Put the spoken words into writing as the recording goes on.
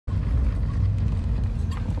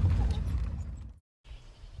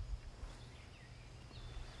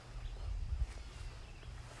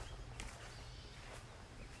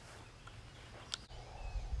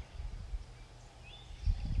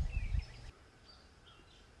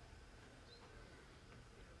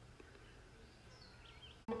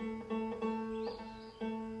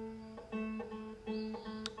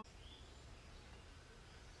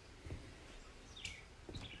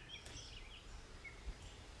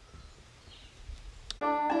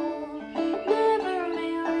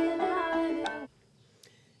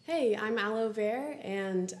Hey, I'm Alo Ver,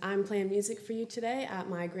 and I'm playing music for you today at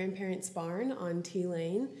my grandparents' barn on T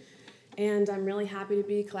Lane. And I'm really happy to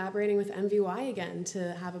be collaborating with MVY again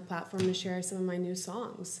to have a platform to share some of my new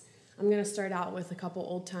songs. I'm going to start out with a couple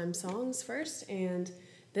old-time songs first, and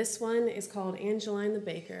this one is called Angeline the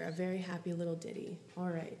Baker, a very happy little ditty. All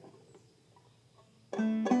right.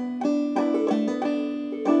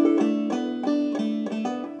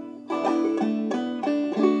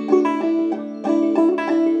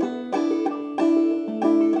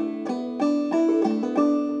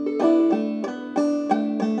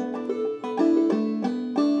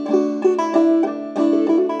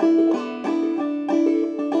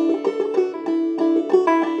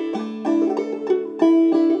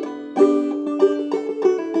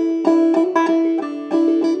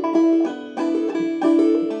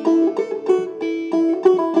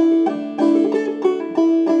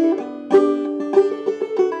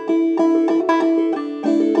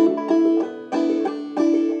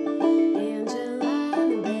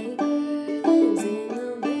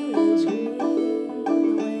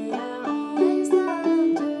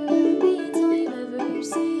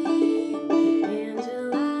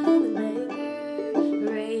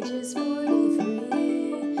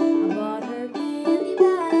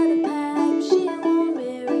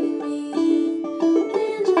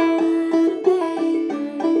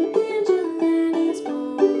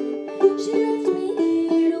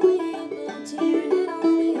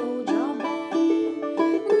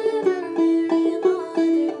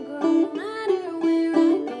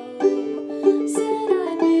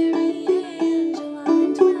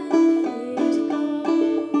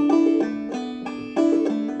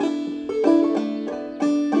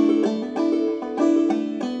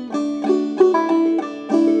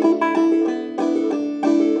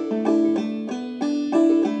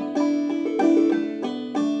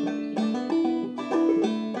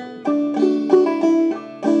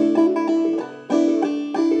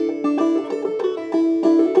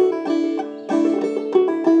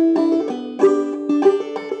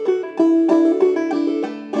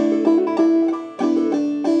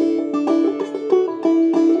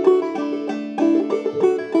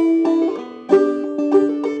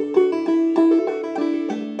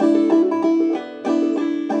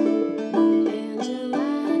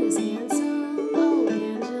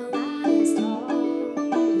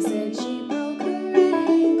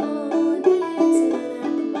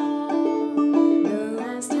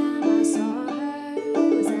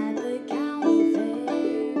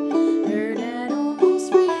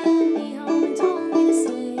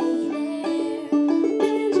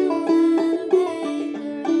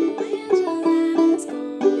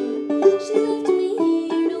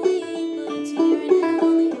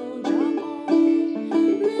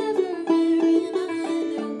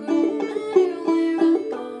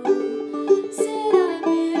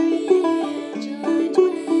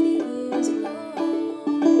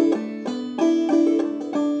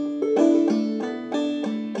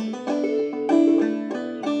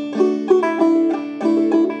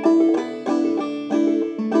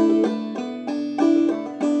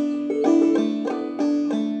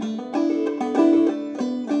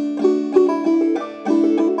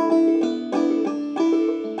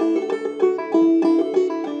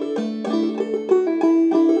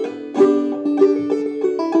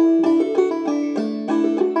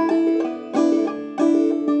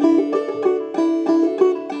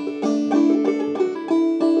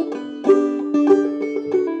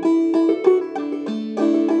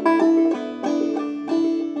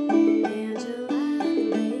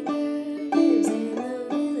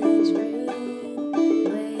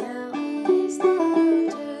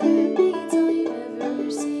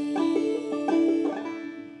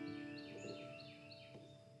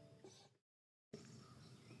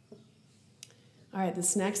 All right,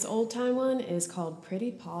 this next old-time one is called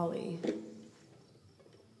Pretty Polly.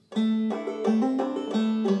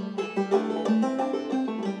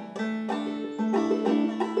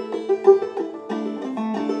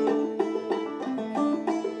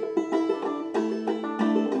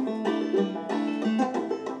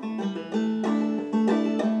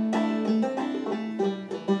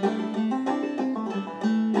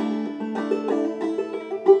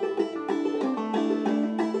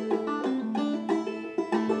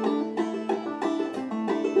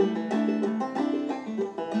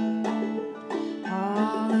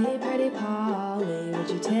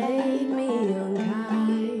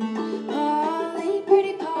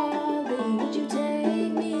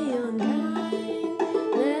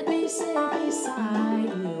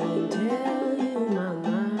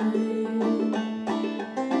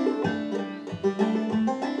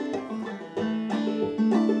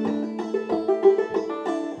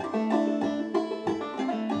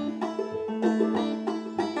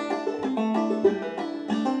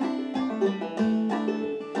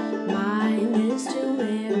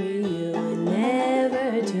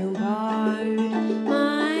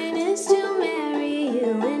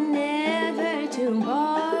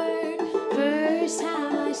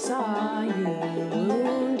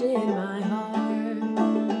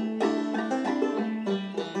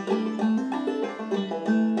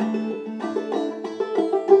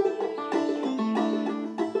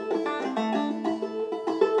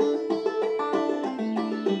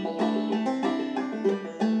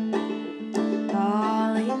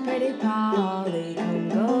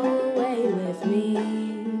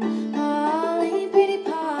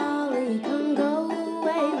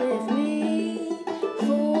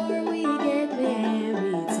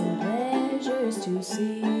 to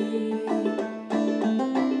see.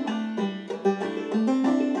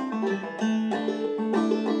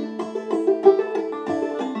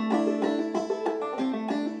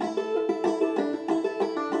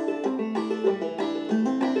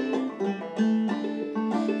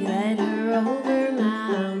 You led her over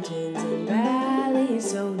mountains and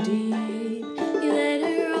valleys so deep. You led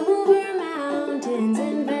her over mountains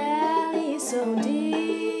and valleys so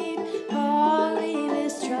deep. Polly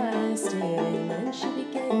mistrusted, and then she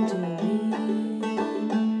began to weep.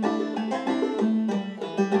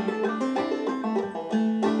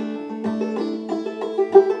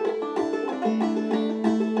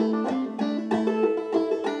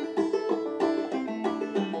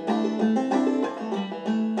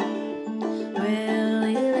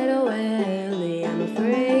 Willie, little Willie, I'm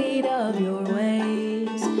afraid of your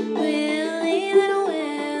ways. Willie, little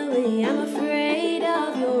Willie, I'm afraid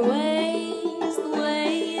of your ways. The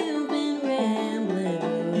way you've been rambling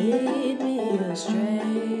will lead me astray.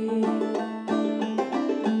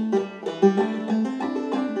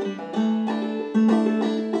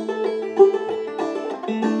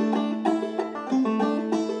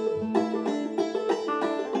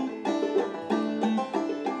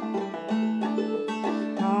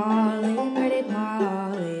 Polly, pretty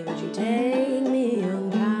Polly, would you take me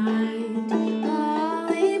unkind?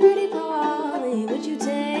 Polly, pretty Polly, would you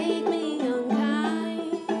take me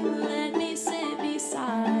unkind? Let me sit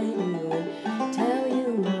beside you and tell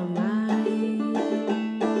you my mind.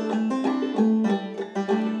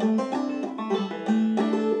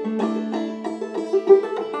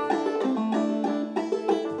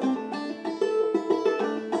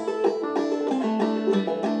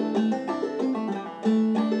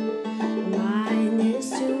 Mine is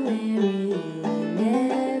to marry you,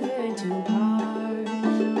 never to part.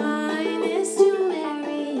 Mine is to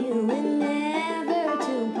marry you and never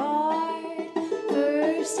to part.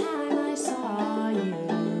 First time I saw you,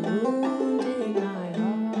 wounded my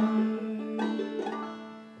heart.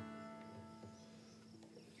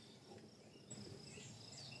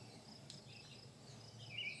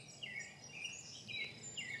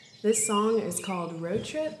 This song is called Road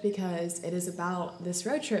Trip because it is about this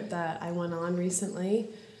road trip that I went on recently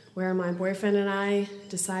where my boyfriend and I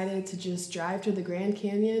decided to just drive to the Grand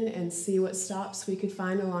Canyon and see what stops we could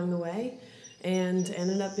find along the way, and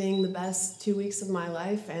ended up being the best 2 weeks of my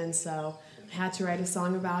life, and so I had to write a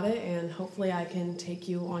song about it, and hopefully I can take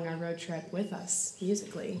you on our road trip with us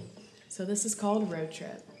musically. So this is called Road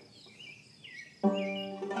Trip.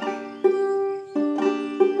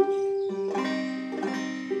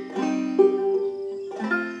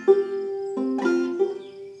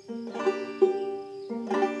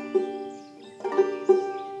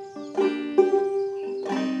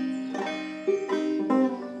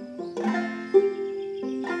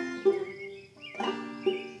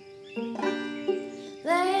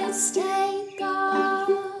 Let's take off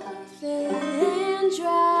and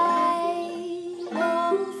drive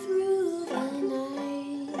all through the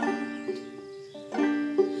night.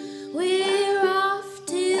 We're off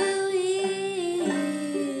to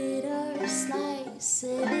eat our slice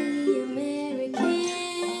of the American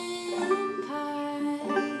pie.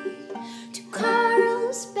 To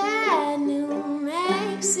Carlsbad, New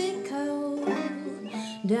Mexico,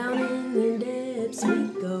 down in the depths we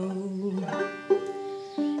go.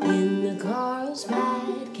 In the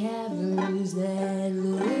Carlsbad caverns that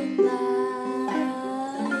look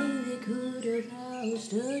like they could have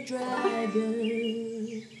housed a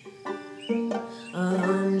dragon.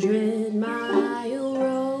 100-mile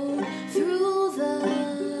road through the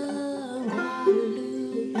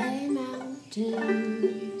Guadalupe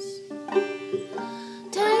Mountains.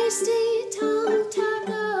 Tasty tongue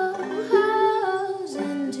tacos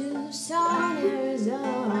in Tucson,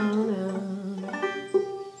 Arizona.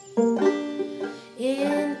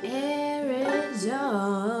 In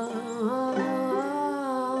Arizona,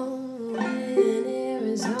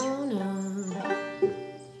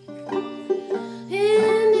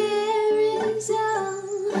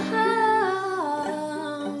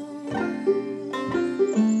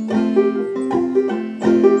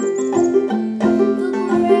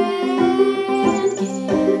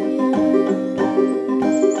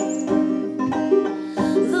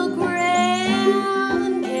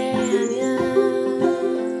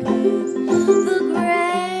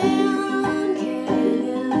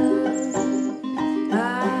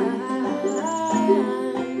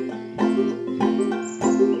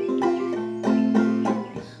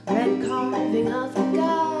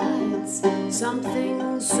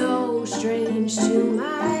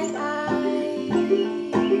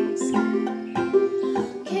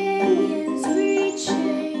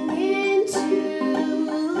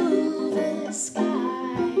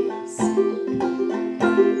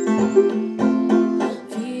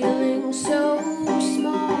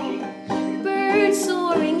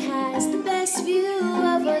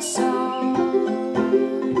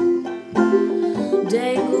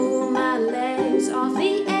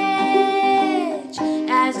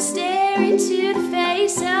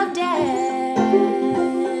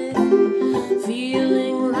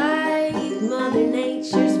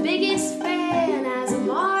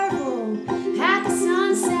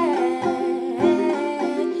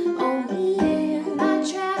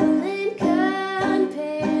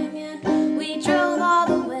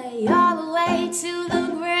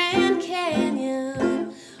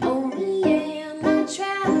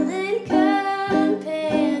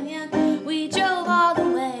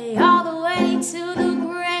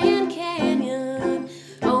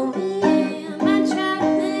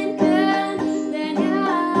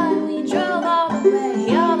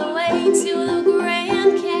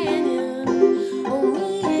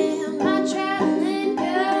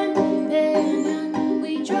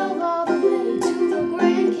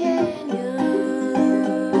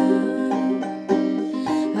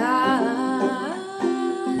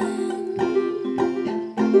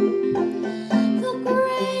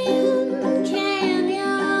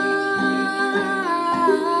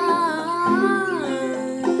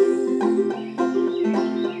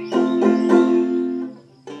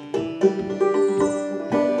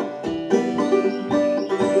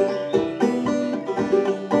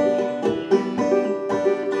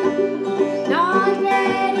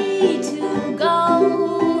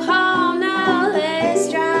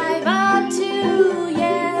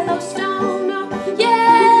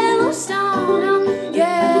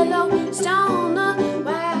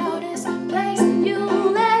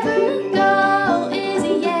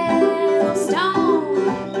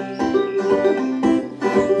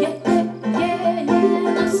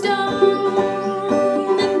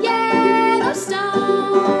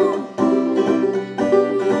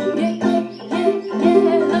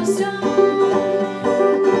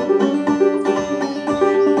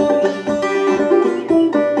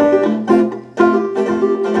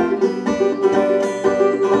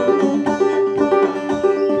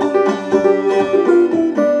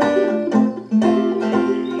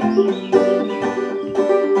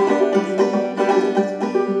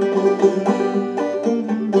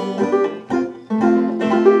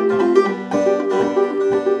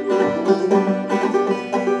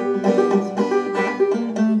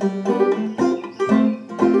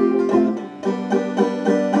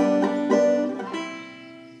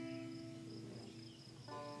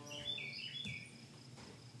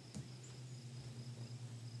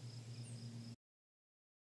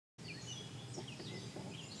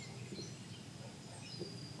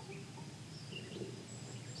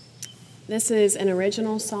 This is an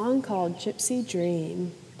original song called Gypsy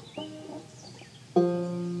Dream.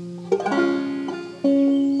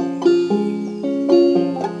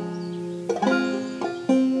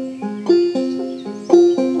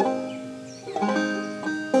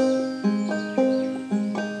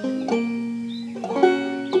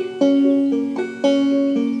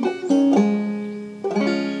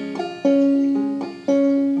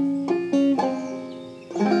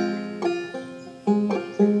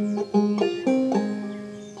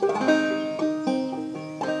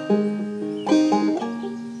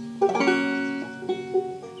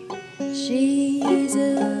 She's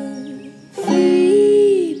a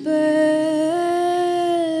free bird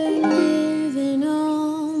living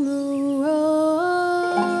on the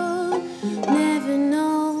road, never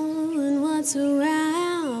knowing what's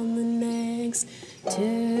around the next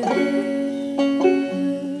turn.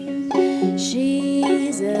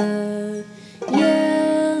 She's a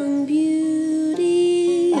young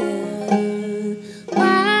beauty, a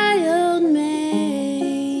wild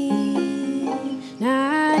man,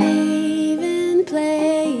 not even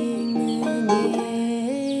playing the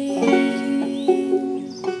game.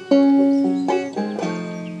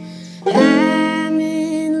 I'm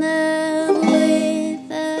in love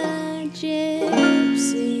with a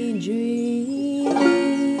gypsy dream.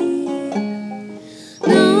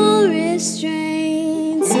 No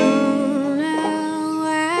restraints on a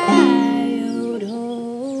wild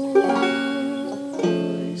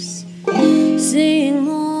horse. Sing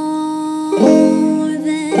more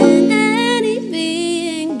than any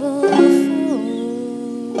being before.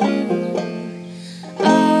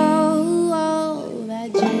 Oh, that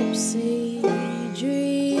gypsy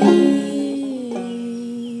dream.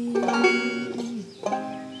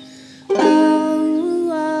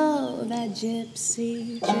 Oh, that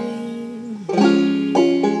gypsy dream.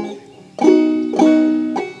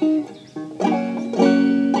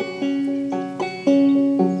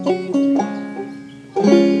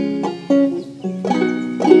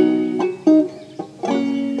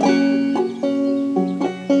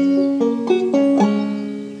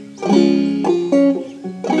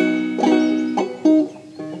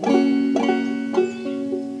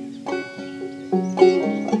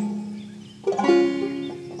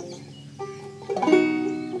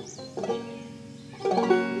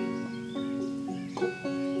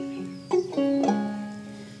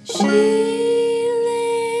 She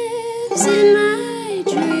lives in my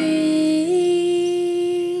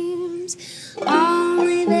dreams,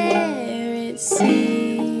 only there it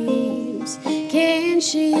seems. Can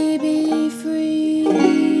she be free?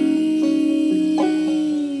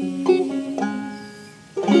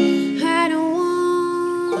 I don't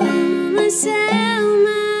wanna sell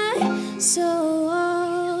my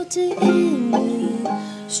soul to industry.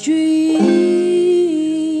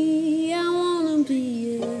 I wanna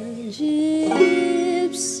be a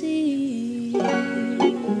gypsy.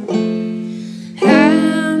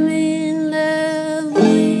 I'm in love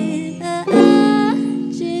with a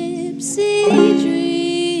gypsy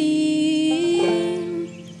dream.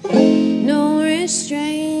 No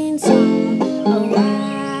restraints on a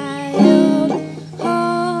wild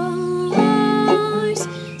horse.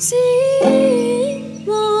 Sing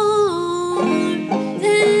more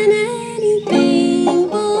than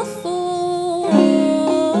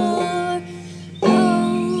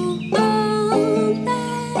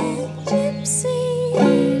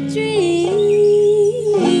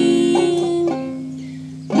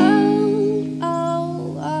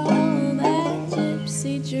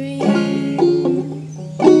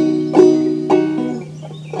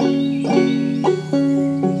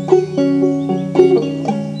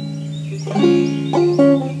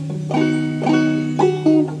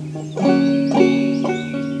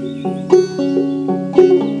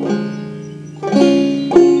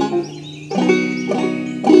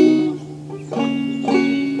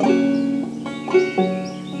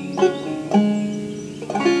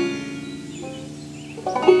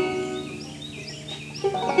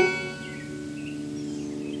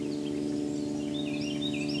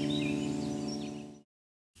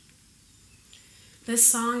This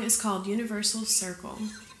song is called Universal Circle.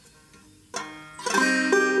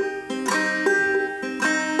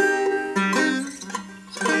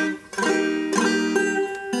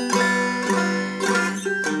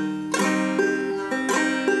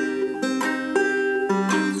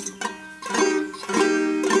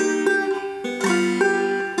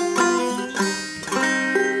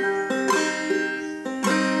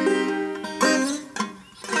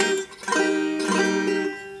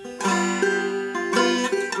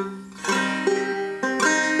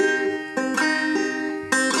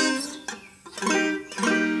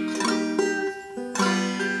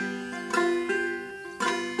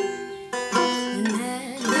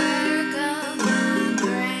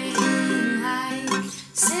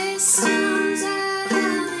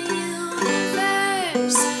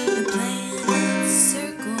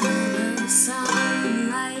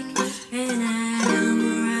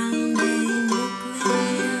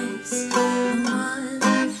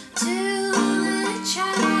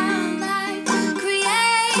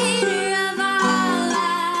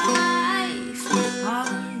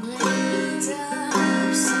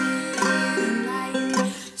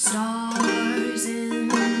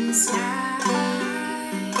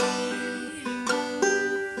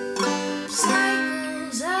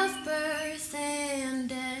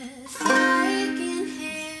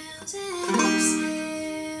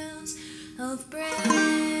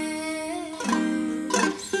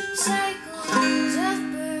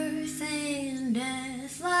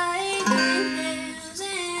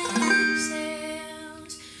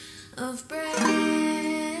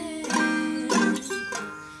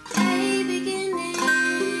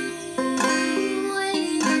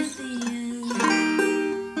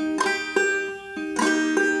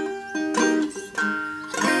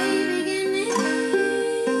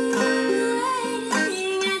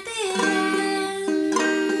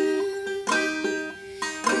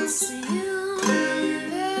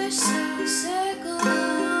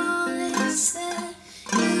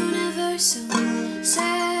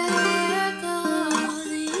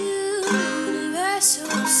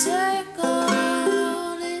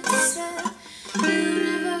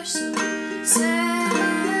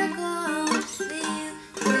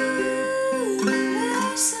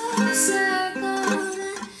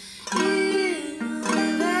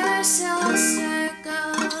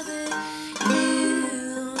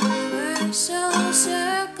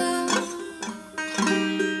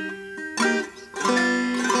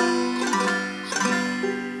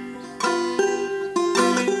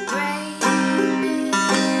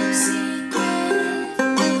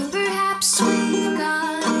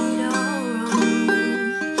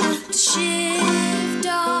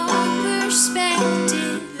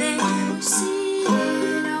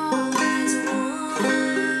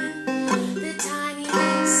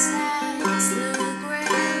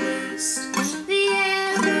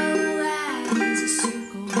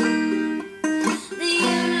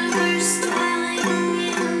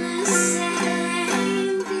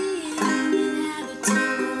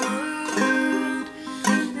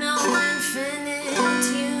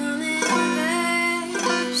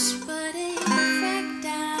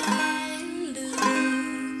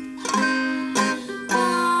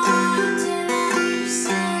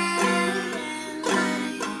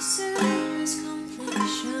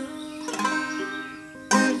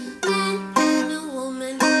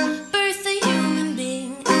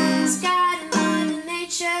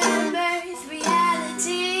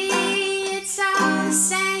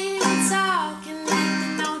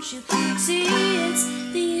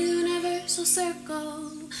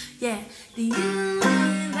 Yeah, the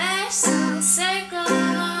universal circle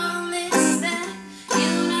is the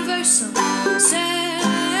universal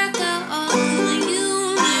circle. The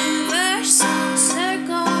universal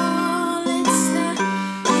circle. It's the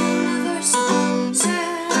universal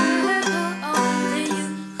circle. The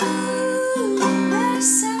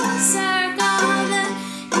universal circle.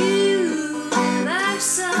 The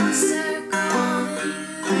universal circle.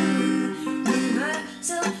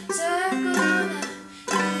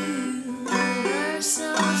 The universal circle.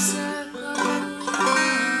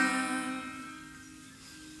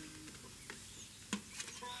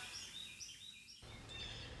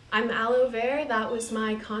 I'm Alo Ver. That was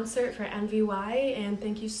my concert for MVY, and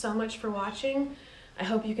thank you so much for watching. I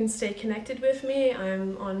hope you can stay connected with me.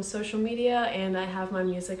 I'm on social media, and I have my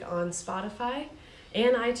music on Spotify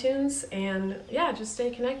and iTunes, and yeah, just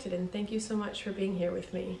stay connected, and thank you so much for being here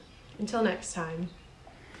with me. Until next time.